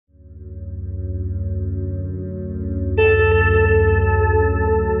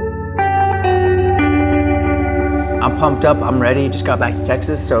I'm pumped up, I'm ready. Just got back to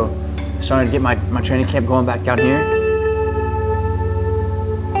Texas, so starting to get my training camp going back down here.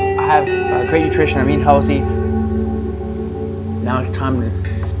 I have great nutrition, I'm eating healthy. Now it's time to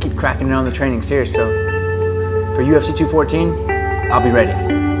just keep cracking it on the training serious. So for UFC 214, I'll be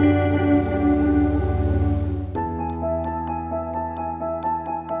ready.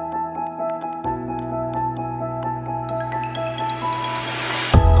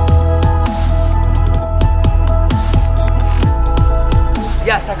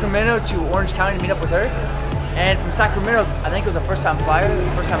 Yeah, Sacramento to Orange County to meet up with her. And from Sacramento, I think it was a first-time flyer,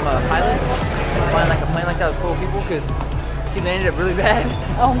 first-time pilot. Flying like a plane like that with full of people because he landed it really bad.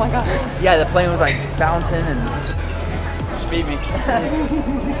 Oh my god. Yeah, the plane was like bouncing and just beat me.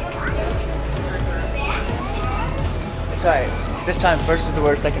 It's alright. This time, first is the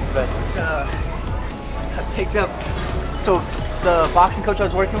worst, second is the best. I picked up. So the boxing coach I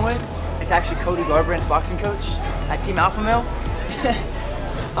was working with, it's actually Cody Garbrandt's boxing coach at Team Alpha Male.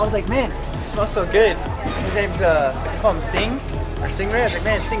 I was like, man, you smell so good. His name's, I call him Sting, or Stingray. I was like,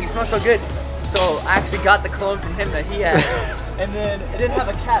 man, Sting, you smell so good. So I actually got the cologne from him that he had. And then it didn't have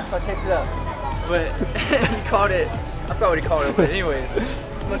a cap, so I taped it up. But he called it, I forgot what he called it, but anyways. It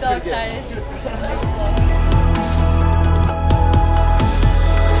smells pretty excited. Good.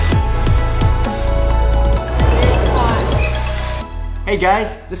 Hey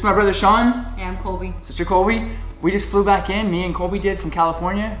guys, this is my brother Sean. Hey, I'm Colby. Sister Colby. We just flew back in, me and Colby did, from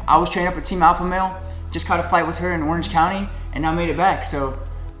California. I was training up at Team Alpha Male, just caught a flight with her in Orange County, and now made it back. So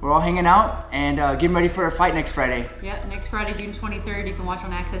we're all hanging out and getting ready for a fight next Friday. Yeah, next Friday, June 23rd, you can watch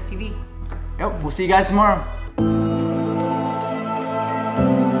on Access TV. Yep, we'll see you guys tomorrow.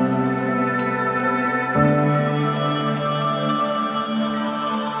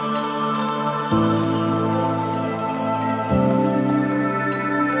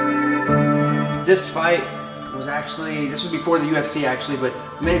 This fight was actually, this was before the UFC actually, but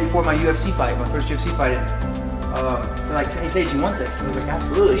I made it before my UFC fight, my first UFC fight. They're like, hey Sage, you want this? I was like,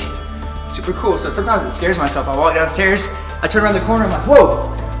 absolutely. Super cool. So sometimes it scares myself. I walk downstairs, I turn around the corner, I'm like,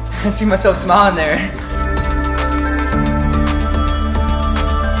 whoa! I see myself smiling there.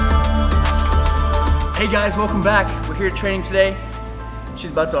 Hey guys, welcome back. We're here training today.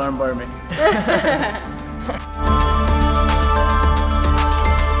 She's about to armbar me.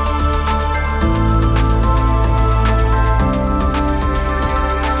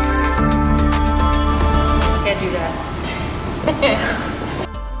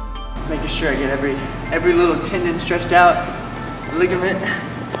 Making sure I get every little tendon stretched out, ligament.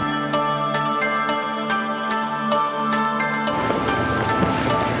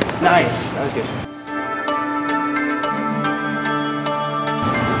 Nice, that was good.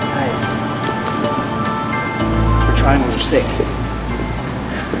 Nice. Our triangles are sick.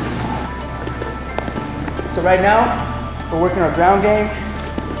 So right now, we're working our ground game,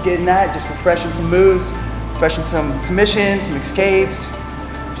 getting that, just refreshing some moves. Refreshing some submissions, some escapes,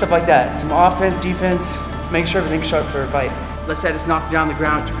 stuff like that. Some offense, defense, make sure everything's sharp for a fight. Let's say I just knocked her down on the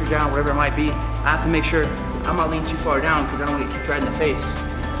ground, took her down, whatever it might be. I have to make sure I'm not leaning too far down because I don't get kicked right in the face.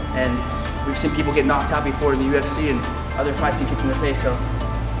 And we've seen people get knocked out before in the UFC and other fights get kicked in the face, so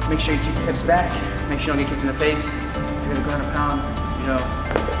make sure you keep your hips back, make sure you don't get kicked in the face. You're gonna ground and pound, you know,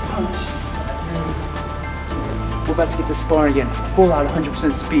 punch. We're about to get this sparring again. Full out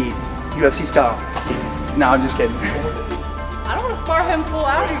 100% speed, UFC style. No, I'm just kidding. I don't want to spar him full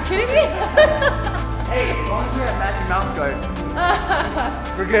out. Are you kidding me? Hey, as long as we have matching mouth guards,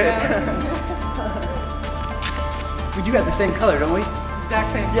 we're good. Yeah. We do have the same color, don't we?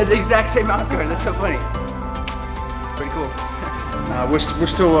 Exact same. Yeah, the exact same mouth guard. That's so funny. Pretty cool. We're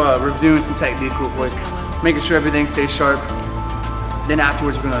still reviewing some technique real quick, making sure everything stays sharp. Then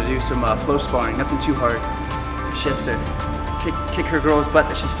afterwards, we're gonna do some flow sparring. Nothing too hard. She has to kick her girl's butt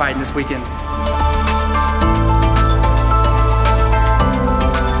that she's fighting this weekend.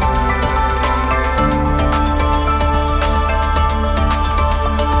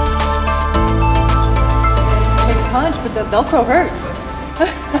 Punch, but the Velcro hurts.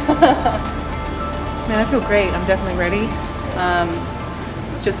 Man, I feel great. I'm definitely ready.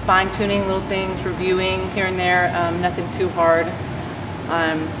 It's just fine-tuning little things, reviewing here and there. Nothing too hard.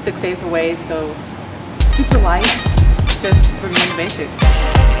 I'm 6 days away, so super light. Just reviewing the basics.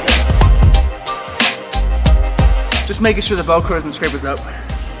 Just making sure the Velcro doesn't scrape us up.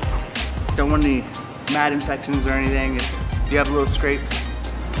 Don't want any mad infections or anything. If you have little scrapes.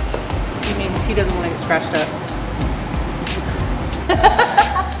 He means he doesn't want to get scratched up.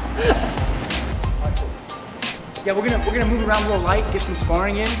 Yeah, we're gonna move around a little light, get some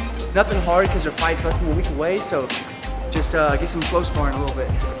sparring in. Nothing hard because our fight's less than a week away, so just get some flow sparring a little bit.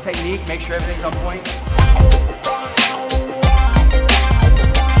 Technique, make sure everything's on point.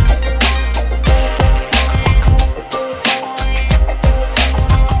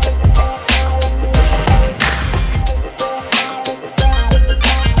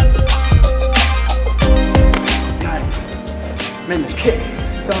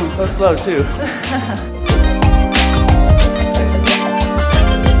 slow too.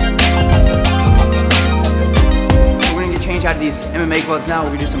 We're gonna get changed out of these MMA gloves now. We're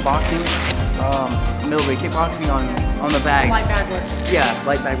gonna do some boxing, middleweight kickboxing on the bags. Light bag work. Yeah,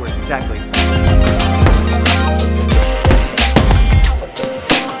 light bag work, exactly.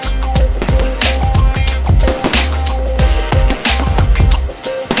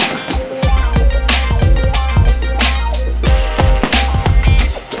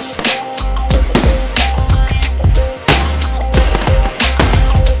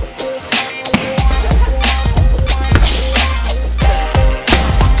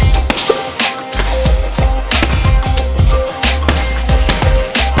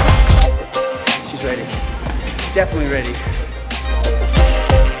 Definitely ready.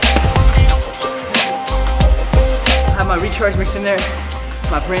 I have my recharge mix in there,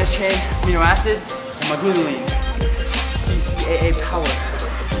 my branch chain amino acids, and my glutamine. BCAA power.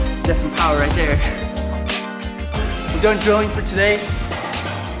 That's some power right there. We're done drilling for today.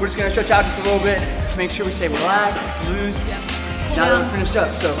 We're just gonna stretch out just a little bit, make sure we stay relaxed, loose. Now that we're finished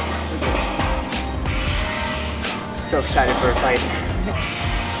up, so excited for a fight.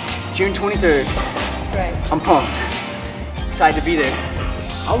 June 23rd. Right. I'm pumped. Excited to be there.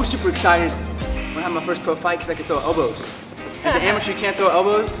 I was super excited when I had my first pro fight because I could throw elbows. As an amateur, you can't throw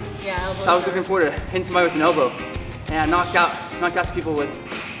elbows. Yeah, elbows. So I was looking forward to hitting somebody with an elbow. And I knocked out some people with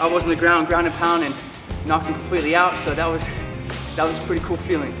elbows on the ground, ground and pound, and knocked them completely out. So that was a pretty cool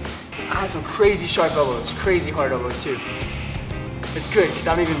feeling. I had some crazy sharp elbows, crazy hard elbows too. It's good because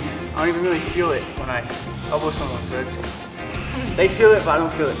I don't even really feel it when I elbow someone. So they feel it, but I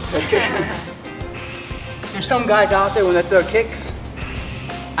don't feel it. So it's good. There's some guys out there when they throw kicks,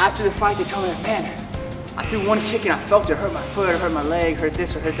 after the fight they tell me, man, I threw one kick and I felt it hurt my foot, or hurt my leg, hurt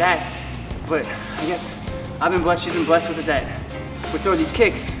this or hurt that. But I guess I've been blessed, she's been blessed with it that we throw these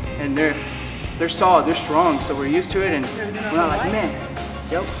kicks and they're solid, they're strong, so we're used to it and we're not like, man,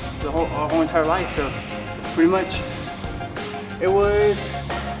 yep, our whole entire life. So pretty much, it was,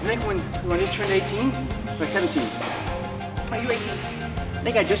 I think when I just turned 18, like 17. Are you 18? I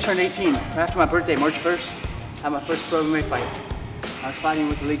think I just turned 18, right after my birthday, March 1st. I had my first pro MMA fight. I was fighting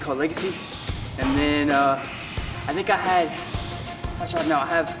with a league called Legacy. And then I think I had, I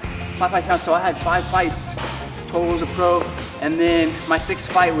have 5 fights now, so I had 5 fights total as a pro. And then my 6th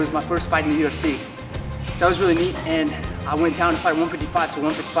fight was my first fight in the UFC. So that was really neat, and I went down to fight 155, so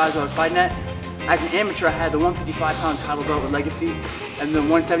 155 is what I was fighting at. As an amateur, I had the 155-pound title belt with Legacy, and the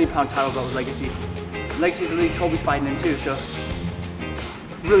 170-pound title belt with Legacy. Legacy's the league Toby's fighting in too, so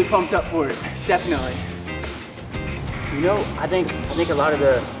really pumped up for it, definitely. You know, I think a lot of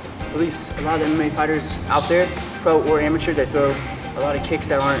the MMA fighters out there, pro or amateur, they throw a lot of kicks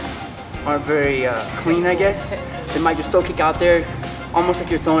that aren't very clean, I guess. They might just throw a kick out there, almost like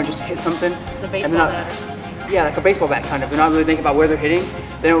you're throwing just to hit something. The baseball bat or something. Yeah, like a baseball bat kind of. They're not really thinking about where they're hitting.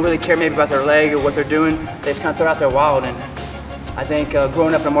 They don't really care maybe about their leg or what they're doing. They just kind of throw out there wild. And I think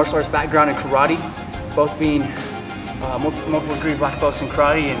growing up in a martial arts background in karate, both being multiple degree black belts in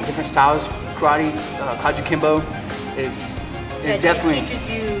karate and different styles, karate, Kaju Kimbo is definitely. It teaches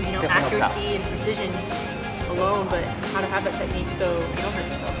you know, accuracy and precision alone, but how to have that technique so you don't hurt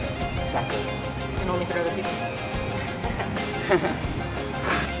yourself. Exactly. And only hurt other people.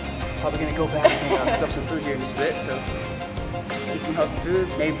 Probably gonna go back and pick up some food here in just a bit, so eat some healthy food,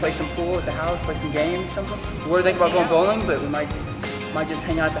 maybe play some pool at the house, play some games, something. We're thinking about going bowling, but we might just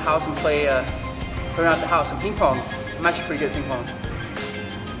hang out at the house and play around the house. And ping pong, I'm actually pretty good at ping pong.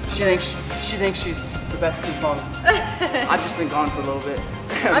 She thinks she's the best at ping pong. I've just been gone for a little bit.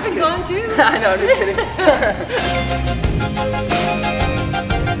 I've been gone too. I know, I'm just kidding.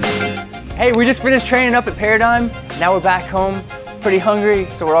 Hey, we just finished training up at Paradigm. Now we're back home, pretty hungry,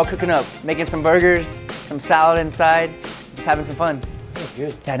 so we're all cooking up, making some burgers, some salad inside, just having some fun. That's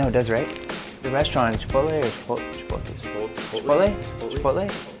good. Yeah, I know it does, right? The restaurant is Chipotle or Chipotle? Get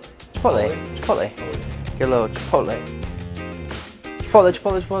a little Chipotle. Chipotle.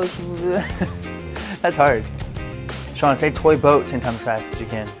 That's hard. Sean, say toy boat 10 times fast as you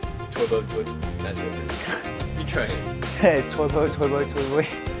can. Toy boat. That's good. You try it. Toy boat.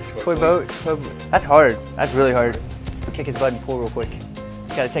 That's hard. That's really hard. We'll kick his butt and pull real quick.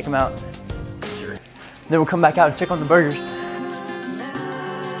 Gotta take him out. Sure. Then we'll come back out and check on the burgers.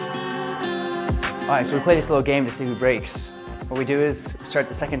 All right, so we play this little game to see who breaks. What we do is start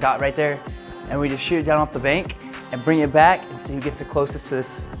the second dot right there, and we just shoot it down off the bank and bring it back and see who gets the closest to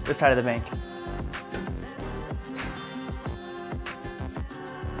this side of the bank.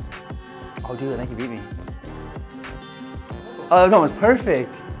 Oh, dude, I think you beat me. Oh, that was almost perfect.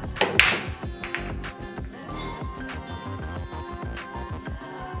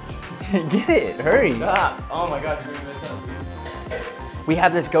 Get it, hurry. Stop. Oh my gosh, we're gonna miss out. We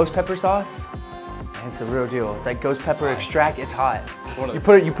have this ghost pepper sauce, and it's the real deal. It's like ghost pepper extract. It's hot.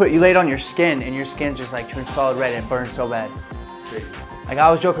 You lay it on your skin, and your skin just like turns solid red and it burns so bad. It's great. Like I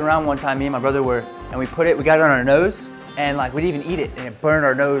was joking around one time, me and my brother were, and we got it on our nose, and like we didn't even eat it, and it burned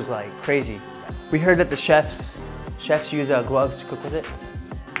our nose like crazy. We heard that the chefs use gloves to cook with it.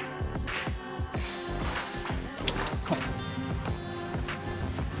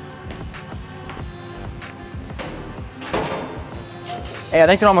 Hey, I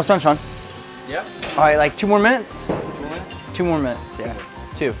think they're almost done, Sean. Yeah. All right, like 2 more minutes? 2 minutes? 2 more minutes, yeah.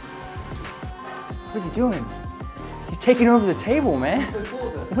 2. What is he doing? He's taking over the table, man.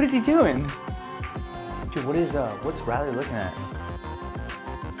 What is he doing? Dude, what's Riley looking at?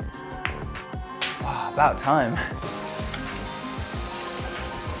 Oh, about time.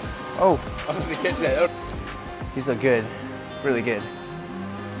 Oh. I was gonna catch that. These look good, really good.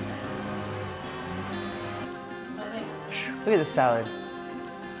 Look at this salad.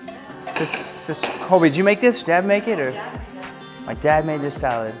 Sister Colby, did you make this? Dad make it or? My dad made this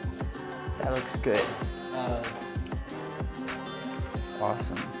salad. That looks good.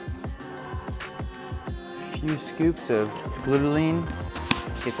 Awesome. A few scoops of glutamine.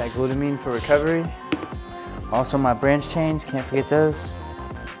 Get that glutamine for recovery. Also my branch chains, can't forget those.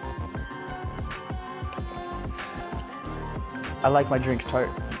 I like my drinks tart.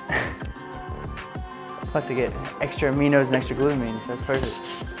 Plus I get extra aminos and extra glutamine, so that's perfect.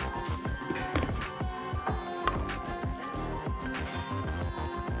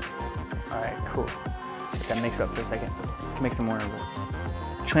 All right, cool. Let that mix up for a second. Can make some more of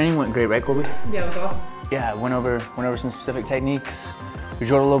it. Training went great, right, Colby? Yeah, it was awesome. Yeah, went over some specific techniques. We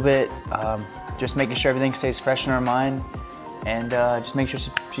drilled a little bit, just making sure everything stays fresh in our mind, and just make sure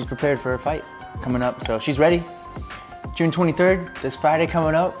she's prepared for her fight coming up. So she's ready. June 23rd, this Friday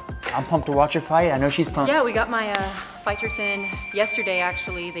coming up. I'm pumped to watch her fight. I know she's pumped. Yeah, we got my fight shirts in yesterday,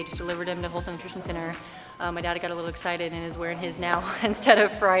 actually. They just delivered them to Wholesome Nutrition Center. My dad got a little excited and is wearing his now instead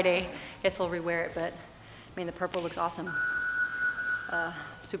of Friday. Guess he'll rewear it, but I mean, the purple looks awesome.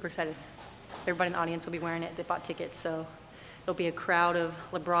 Super excited. Everybody in the audience will be wearing it. They bought tickets, so there'll be a crowd of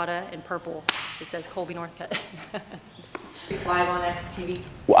Labrada and purple. It says Colby Northcutt. Live on TV.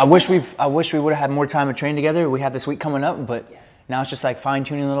 Well, I wish we would have had more time to train together. We have this week coming up, but now it's just like fine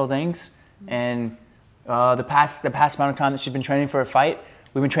tuning little things. And the past amount of time that she's been training for a fight,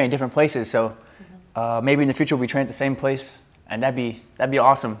 we've been training different places. So maybe in the future we train at the same place, and that'd be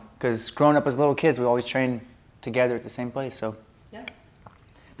awesome. Because growing up as little kids, we always train together at the same place. So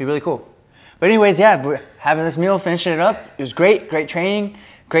be really cool. But anyways, yeah, we're having this meal, finishing it up. It was great training,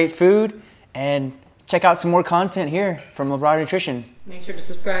 great food, and check out some more content here from Labrada Nutrition. Make sure to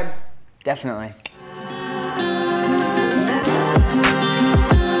subscribe. Definitely.